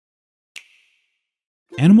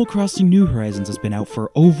Animal Crossing New Horizons has been out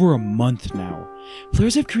for over a month now.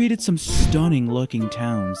 Players have created some stunning looking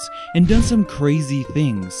towns and done some crazy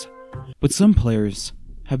things. But some players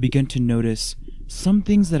have begun to notice some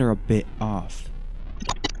things that are a bit off.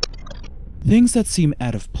 Things that seem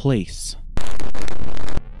out of place.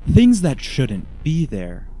 Things that shouldn't be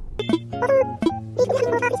there.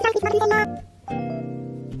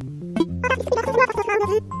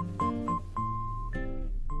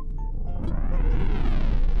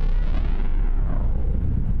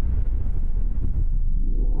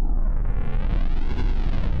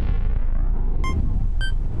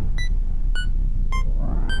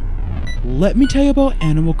 Let me tell you about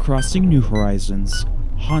Animal Crossing New Horizons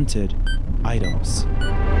haunted items.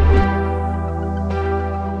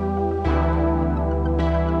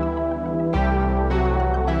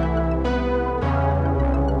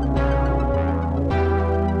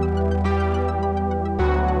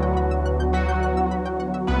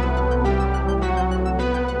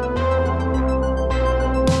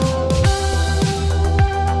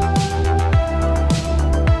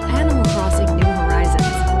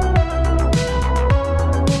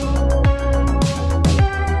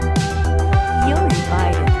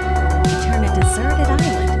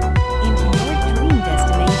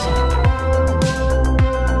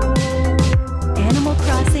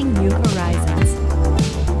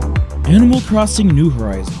 Animal Crossing New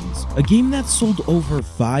Horizons, a game that sold over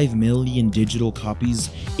 5 million digital copies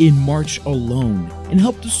in March alone, and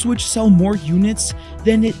helped the Switch sell more units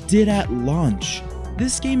than it did at launch.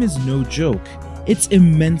 This game is no joke, it's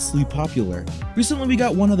immensely popular. Recently we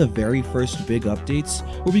got one of the very first big updates,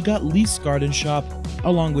 where we got Leaf's Garden Shop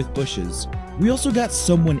along with bushes. We also got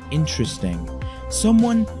someone interesting,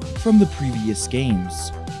 someone from the previous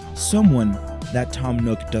games, someone that Tom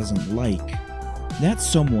Nook doesn't like. That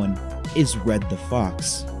someone is Redd the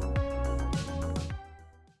Fox.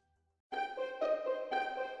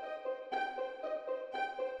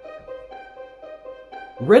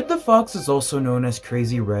 Redd the Fox is also known as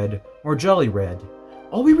Crazy Redd or Joly Redd.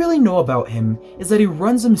 All we really know about him is that he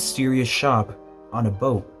runs a mysterious shop on a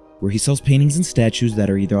boat, where he sells paintings and statues that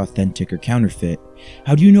are either authentic or counterfeit.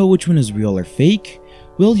 How do you know which one is real or fake?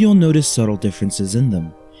 Well, you'll notice subtle differences in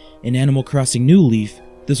them. In Animal Crossing New Leaf,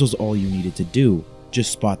 this was all you needed to do.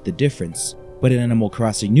 Just spot the difference. But in Animal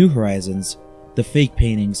Crossing New Horizons, the fake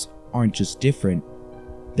paintings aren't just different,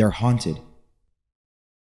 they're haunted.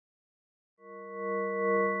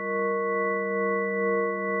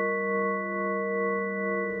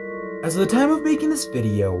 As of the time of making this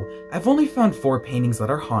video, I've only found 4 paintings that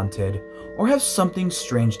are haunted, or have something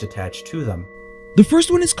strange attached to them. The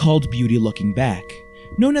first one is called Beauty Looking Back,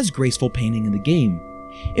 known as graceful painting in the game.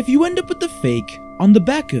 If you end up with the fake, on the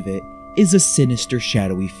back of it is a sinister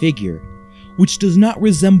shadowy figure, which does not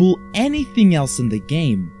resemble anything else in the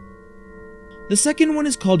game. The second one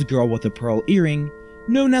is called Girl with a Pearl Earring,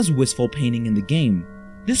 known as wistful painting in the game.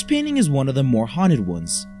 This painting is one of the more haunted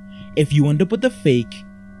ones. If you end up with the fake,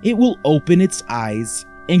 it will open its eyes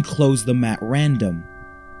and close them at random.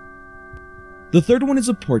 The third one is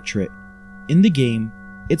a portrait. In the game,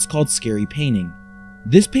 it's called Scary Painting.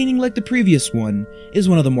 This painting, like the previous one, is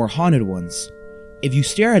one of the more haunted ones. If you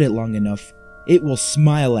stare at it long enough, it will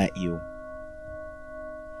smile at you.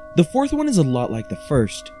 The fourth one is a lot like the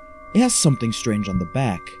first. It has something strange on the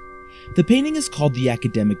back. The painting is called the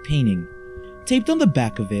Academic Painting. Taped on the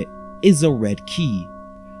back of it is a red key.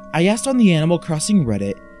 I asked on the Animal Crossing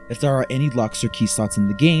Reddit if there are any locks or key slots in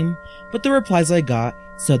the game, but the replies I got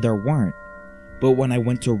said there weren't. But when I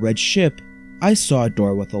went to Redd's ship, I saw a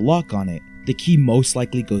door with a lock on it. The key most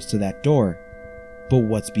likely goes to that door. But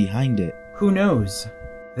what's behind it? Who knows?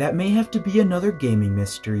 That may have to be another gaming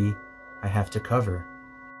mystery I have to cover.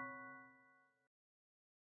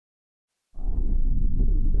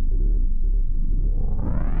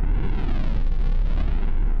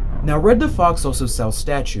 Now, Redd the Fox also sells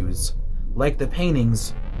statues. Like the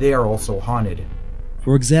paintings, they are also haunted.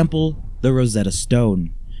 For example, the Rosetta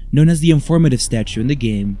Stone, known as the informative statue in the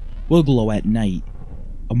game, will glow at night.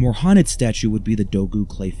 A more haunted statue would be the Dogu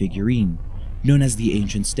clay figurine, known as the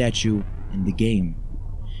ancient statue in the game.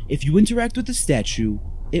 If you interact with the statue,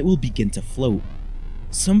 it will begin to float.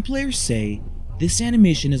 Some players say this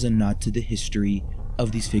animation is a nod to the history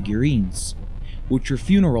of these figurines, which are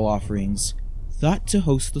funeral offerings thought to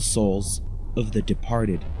host the souls of the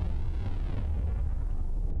departed.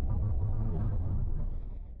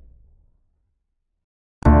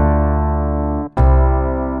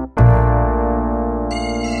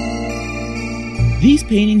 These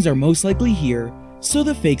paintings are most likely here, so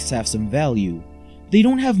the fakes have some value. They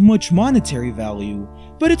don't have much monetary value,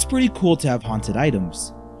 but it's pretty cool to have haunted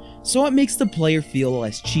items. so it makes the player feel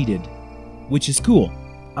less cheated, which is cool.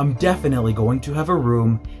 I'm definitely going to have a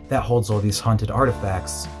room that holds all these haunted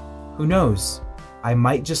artifacts. Who knows? I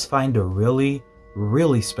might just find a really,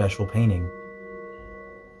 really special painting.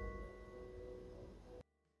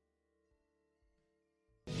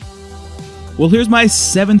 Well, here's my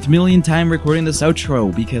 7th million time recording this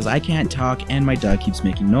outro because I can't talk and my dog keeps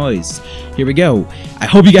making noise. Here we go. I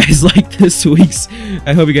hope you guys liked this week's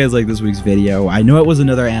video. I know it was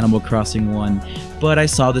another Animal Crossing one, but I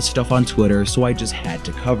saw this stuff on Twitter, so I just had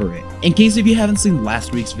to cover it. In case if you haven't seen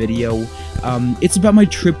last week's video, it's about my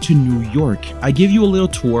trip to New York. I give you a little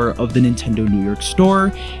tour of the Nintendo New York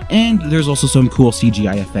store, and there's also some cool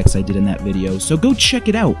CGI effects I did in that video, so go check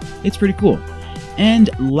it out. It's pretty cool. And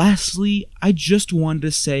lastly, I just wanted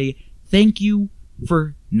to say thank you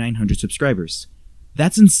for 900 subscribers.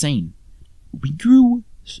 That's insane. We grew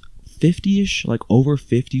 50-ish, like over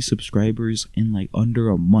 50 subscribers in like under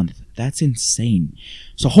a month. That's insane.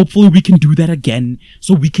 So hopefully we can do that again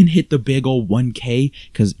so we can hit the big ol' 1K,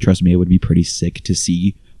 because trust me, it would be pretty sick to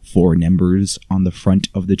see 4 numbers on the front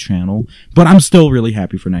of the channel. But I'm still really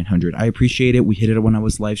happy for 900. I appreciate it. We hit it when I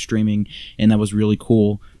was live streaming, and that was really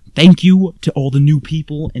cool. Thank you to all the new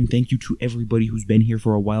people, and thank you to everybody who's been here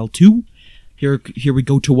for a while too. Here we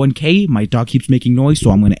go to 1K. My dog keeps making noise,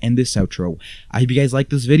 so I'm going to end this outro. I hope you guys like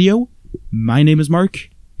this video. My name is Mark,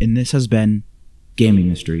 and this has been Gaming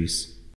Mysteries.